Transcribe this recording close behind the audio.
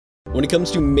When it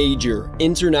comes to major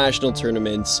international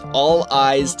tournaments, all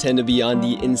eyes tend to be on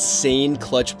the insane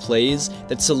clutch plays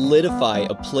that solidify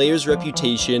a player's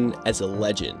reputation as a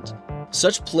legend.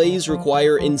 Such plays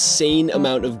require insane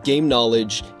amount of game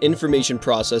knowledge, information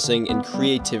processing, and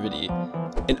creativity.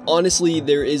 And honestly,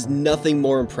 there is nothing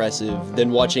more impressive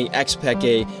than watching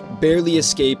Xpeke barely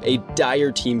escape a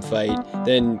dire teamfight,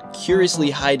 then curiously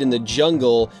hide in the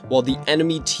jungle while the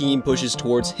enemy team pushes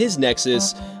towards his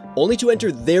nexus, only to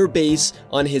enter their base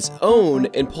on his own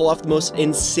and pull off the most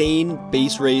insane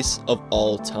base race of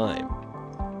all time.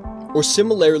 Or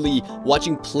similarly,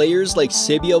 watching players like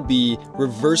Saebyeolbe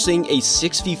reversing a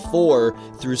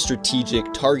 6v4 through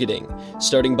strategic targeting,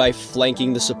 starting by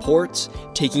flanking the support,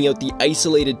 taking out the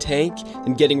isolated tank,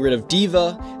 and getting rid of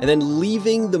D.Va, and then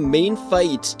leaving the main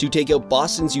fight to take out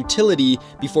Boston's utility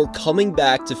before coming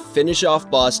back to finish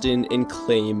off Boston and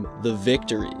claim the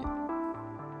victory.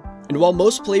 And while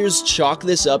most players chalk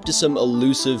this up to some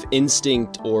elusive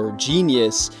instinct or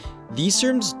genius, these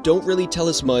terms don't really tell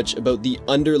us much about the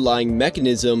underlying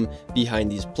mechanism behind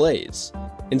these plays.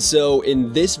 And so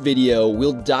in this video,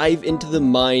 we'll dive into the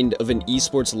mind of an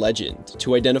esports legend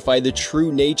to identify the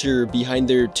true nature behind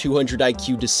their 200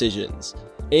 IQ decisions.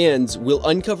 And we'll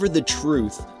uncover the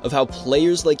truth of how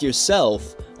players like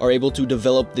yourself are able to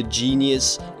develop the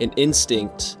genius and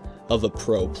instinct of a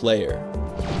pro player.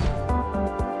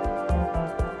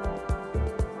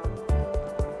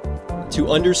 To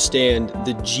understand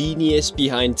the genius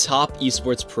behind top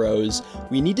esports pros,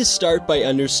 we need to start by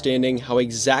understanding how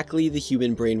exactly the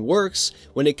human brain works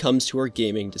when it comes to our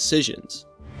gaming decisions.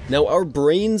 Now, our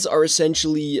brains are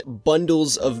essentially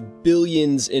bundles of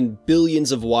billions and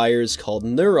billions of wires called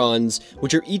neurons,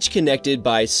 which are each connected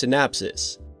by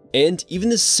synapses. And even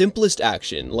the simplest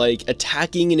action, like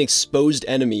attacking an exposed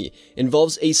enemy,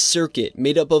 involves a circuit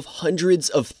made up of hundreds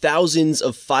of thousands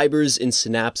of fibers and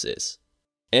synapses.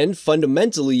 And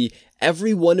fundamentally,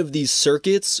 every one of these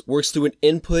circuits works through an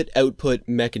input-output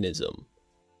mechanism.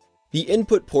 The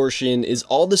input portion is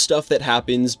all the stuff that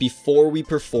happens before we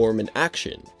perform an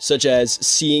action, such as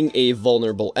seeing a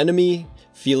vulnerable enemy,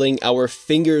 feeling our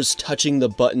fingers touching the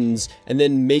buttons, and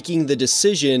then making the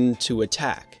decision to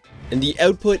attack. And the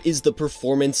output is the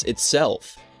performance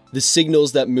itself. The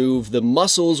signals that move the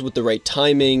muscles with the right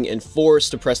timing and force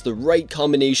to press the right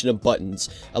combination of buttons,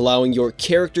 allowing your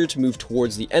character to move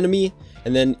towards the enemy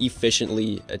and then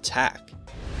efficiently attack.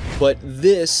 But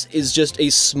this is just a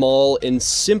small and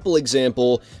simple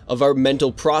example of our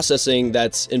mental processing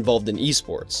that's involved in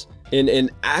esports. In an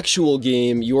actual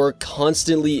game, you are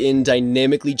constantly in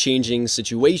dynamically changing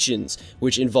situations,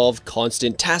 which involve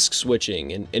constant task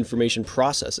switching and information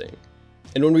processing.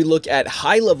 And when we look at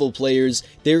high-level players,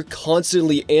 they're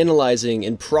constantly analyzing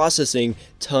and processing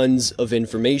tons of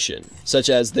information, such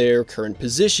as their current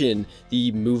position,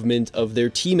 the movement of their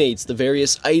teammates, the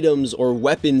various items or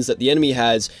weapons that the enemy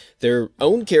has, their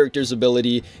own character's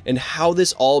ability, and how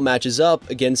this all matches up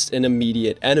against an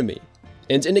immediate enemy.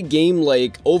 And in a game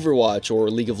like Overwatch or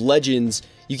League of Legends,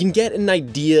 you can get an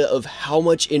idea of how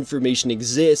much information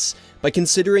exists by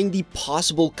considering the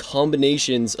possible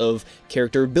combinations of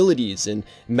character abilities and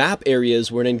map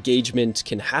areas where an engagement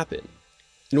can happen.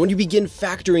 And when you begin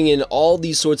factoring in all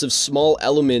these sorts of small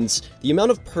elements, the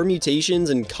amount of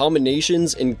permutations and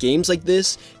combinations in games like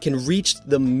this can reach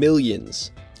the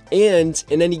millions. And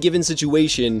in any given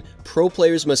situation, pro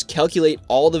players must calculate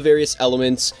all the various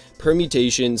elements,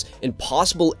 permutations, and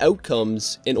possible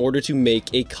outcomes in order to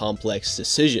make a complex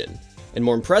decision. And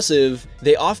more impressive,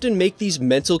 they often make these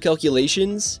mental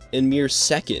calculations in mere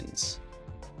seconds.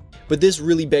 But this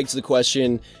really begs the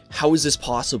question, how is this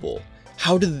possible?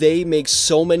 How do they make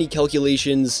so many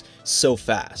calculations so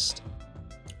fast?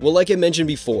 Well, like I mentioned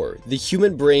before, the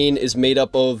human brain is made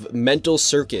up of mental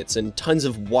circuits and tons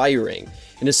of wiring,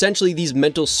 and essentially these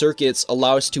mental circuits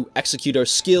allow us to execute our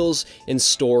skills and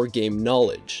store game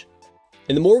knowledge.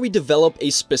 And the more we develop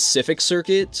a specific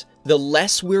circuit, the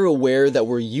less we're aware that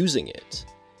we're using it.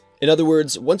 In other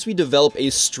words, once we develop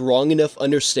a strong enough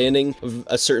understanding of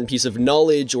a certain piece of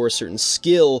knowledge or a certain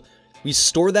skill, we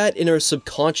store that in our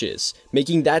subconscious,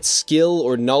 making that skill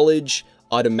or knowledge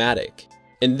automatic.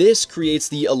 And this creates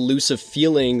the elusive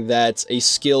feeling that a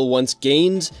skill once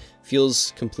gained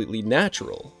feels completely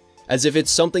natural, as if it's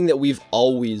something that we've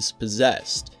always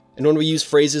possessed. And when we use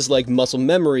phrases like muscle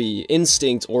memory,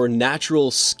 instinct, or natural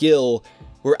skill,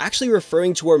 we're actually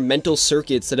referring to our mental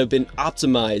circuits that have been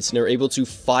optimized and are able to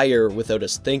fire without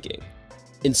us thinking.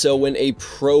 And so when a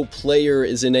pro player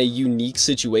is in a unique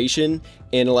situation,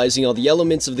 analyzing all the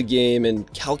elements of the game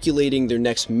and calculating their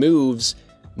next moves,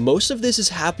 most of this is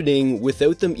happening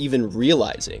without them even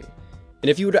realizing. And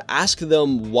if you were to ask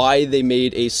them why they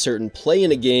made a certain play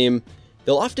in a game,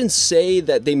 they'll often say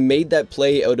that they made that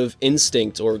play out of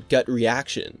instinct or gut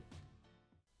reaction.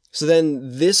 So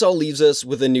then this all leaves us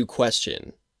with a new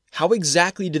question. How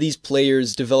exactly do these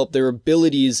players develop their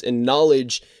abilities and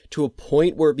knowledge to a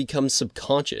point where it becomes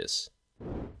subconscious?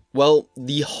 Well,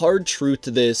 the hard truth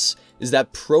to this is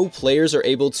that pro players are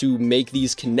able to make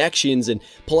these connections and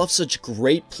pull off such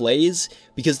great plays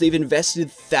because they've invested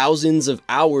thousands of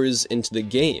hours into the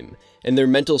game, and their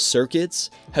mental circuits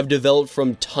have developed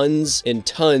from tons and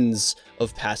tons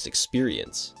of past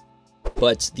experience.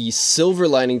 But the silver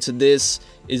lining to this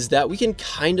is that we can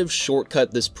kind of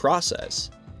shortcut this process,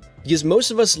 because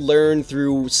most of us learn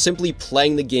through simply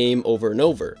playing the game over and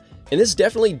over. And this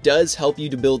definitely does help you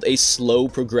to build a slow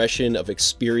progression of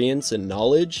experience and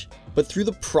knowledge, but through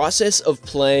the process of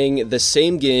playing the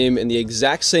same game in the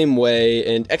exact same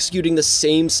way and executing the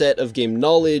same set of game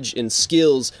knowledge and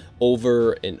skills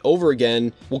over and over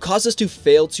again will cause us to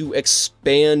fail to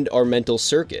expand our mental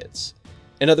circuits.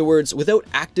 In other words, without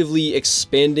actively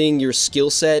expanding your skill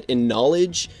set and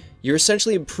knowledge, you're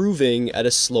essentially improving at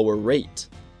a slower rate.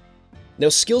 Now,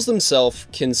 skills themselves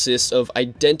consist of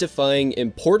identifying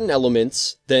important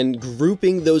elements, then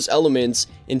grouping those elements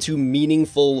into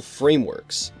meaningful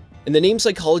frameworks. And the name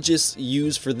psychologists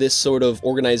use for this sort of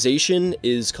organization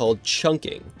is called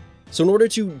chunking. So in order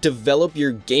to develop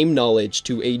your game knowledge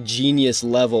to a genius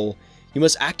level, you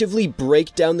must actively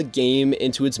break down the game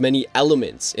into its many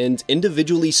elements and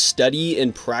individually study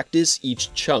and practice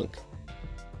each chunk.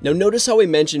 Now notice how I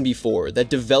mentioned before that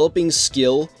developing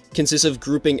skill consists of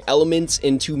grouping elements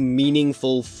into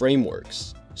meaningful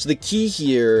frameworks. So the key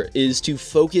here is to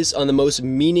focus on the most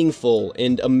meaningful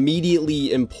and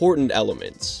immediately important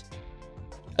elements.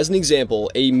 As an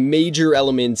example, a major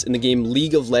element in the game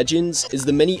League of Legends is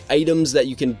the many items that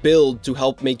you can build to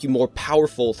help make you more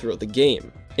powerful throughout the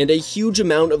game. And a huge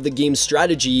amount of the game's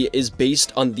strategy is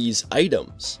based on these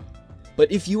items.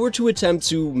 But if you were to attempt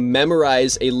to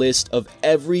memorize a list of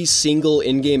every single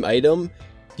in-game item,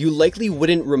 you likely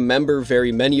wouldn't remember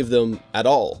very many of them at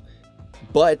all.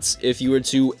 But if you were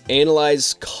to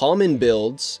analyze common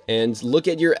builds and look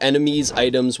at your enemy's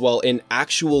items while in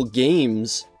actual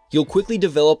games, you'll quickly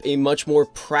develop a much more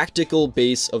practical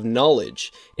base of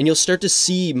knowledge, and you'll start to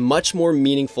see much more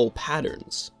meaningful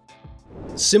patterns.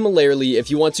 Similarly, if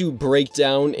you want to break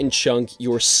down and chunk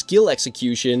your skill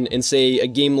execution in, say, a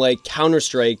game like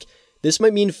Counter-Strike, this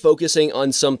might mean focusing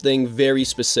on something very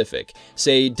specific,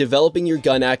 say developing your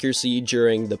gun accuracy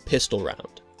during the pistol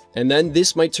round. And then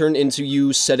this might turn into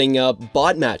you setting up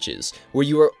bot matches where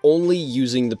you are only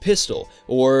using the pistol,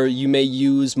 or you may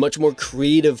use much more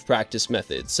creative practice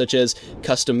methods such as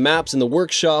custom maps in the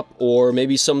workshop or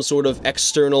maybe some sort of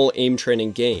external aim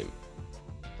training game.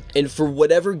 And for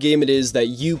whatever game it is that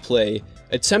you play,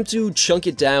 attempt to chunk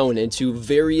it down into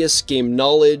various game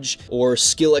knowledge or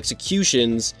skill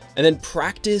executions, and then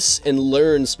practice and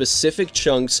learn specific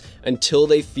chunks until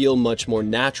they feel much more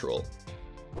natural.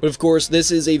 But of course,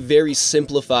 this is a very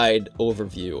simplified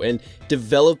overview, and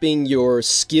developing your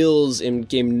skills and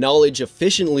game knowledge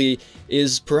efficiently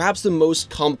is perhaps the most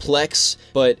complex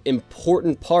but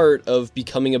important part of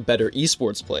becoming a better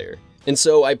esports player. And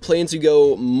so I plan to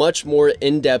go much more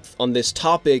in-depth on this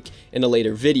topic in a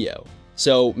later video.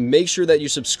 So make sure that you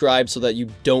subscribe so that you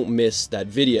don't miss that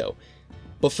video.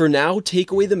 But for now,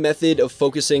 take away the method of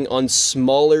focusing on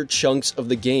smaller chunks of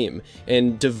the game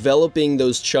and developing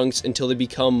those chunks until they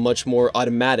become much more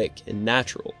automatic and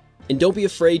natural. And don't be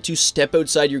afraid to step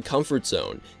outside your comfort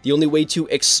zone. The only way to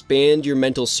expand your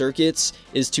mental circuits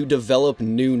is to develop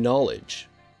new knowledge.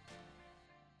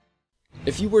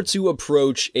 If you were to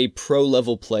approach a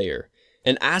pro-level player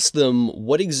and ask them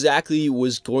what exactly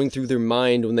was going through their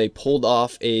mind when they pulled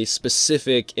off a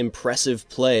specific impressive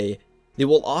play, they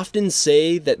will often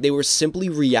say that they were simply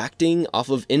reacting off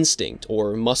of instinct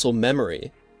or muscle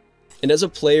memory. And as a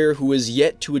player who is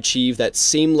yet to achieve that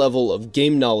same level of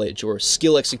game knowledge or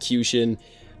skill execution,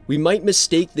 we might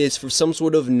mistake this for some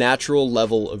sort of natural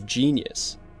level of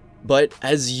genius. But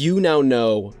as you now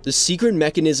know, the secret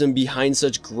mechanism behind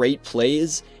such great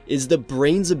plays is the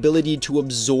brain's ability to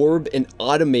absorb and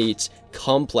automate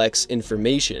complex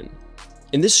information.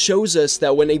 And this shows us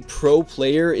that when a pro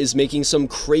player is making some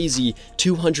crazy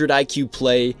 200 IQ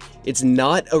play, it's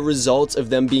not a result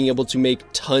of them being able to make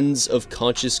tons of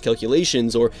conscious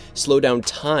calculations or slow down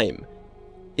time.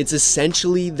 It's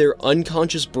essentially their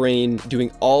unconscious brain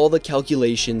doing all the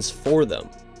calculations for them.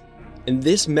 And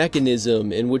this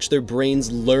mechanism in which their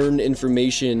brains learn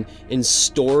information and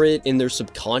store it in their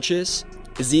subconscious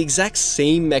is the exact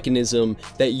same mechanism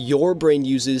that your brain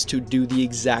uses to do the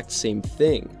exact same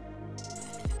thing.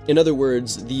 In other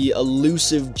words, the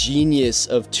elusive genius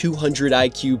of 200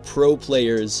 IQ pro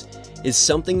players is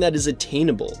something that is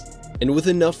attainable, and with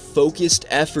enough focused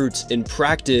effort and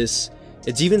practice,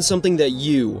 it's even something that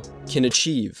you can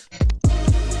achieve.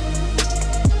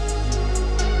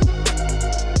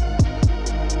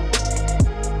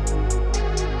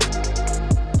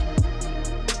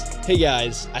 Hey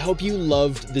guys, I hope you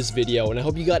loved this video and I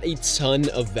hope you got a ton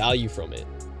of value from it.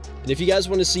 And if you guys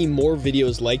want to see more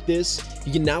videos like this,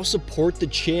 you can now support the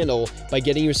channel by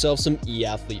getting yourself some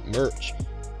eAthlete merch.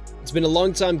 It's been a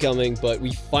long time coming, but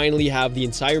we finally have the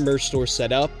entire merch store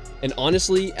set up, and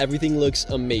honestly, everything looks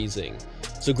amazing.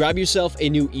 So grab yourself a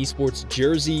new eSports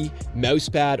jersey,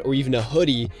 mousepad, or even a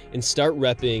hoodie and start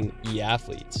repping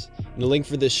eAthletes. And the link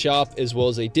for this shop, as well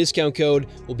as a discount code,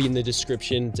 will be in the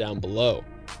description down below.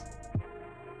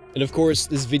 And of course,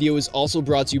 this video is also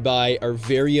brought to you by our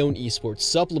very own esports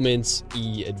supplements,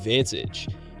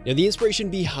 eAdvantage. Now, the inspiration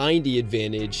behind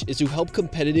eAdvantage is to help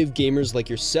competitive gamers like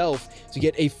yourself to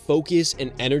get a focus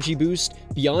and energy boost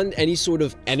beyond any sort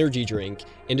of energy drink,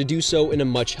 and to do so in a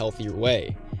much healthier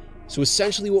way. So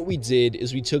essentially what we did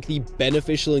is we took the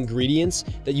beneficial ingredients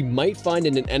that you might find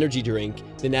in an energy drink,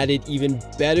 then added even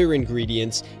better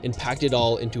ingredients and packed it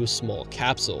all into a small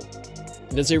capsule.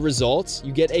 And as a result,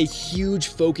 you get a huge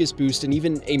focus boost and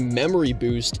even a memory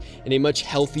boost in a much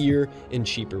healthier and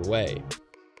cheaper way.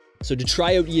 So to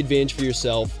try out eAdvantage for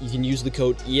yourself, you can use the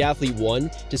code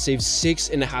eAthlete1 to save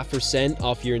 6.5%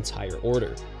 off your entire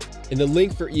order. And the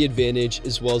link for eAdvantage,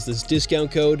 as well as this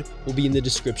discount code, will be in the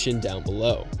description down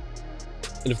below.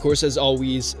 And of course, as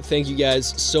always, thank you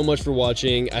guys so much for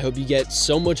watching. I hope you get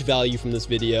so much value from this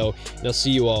video, and I'll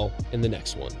see you all in the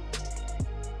next one.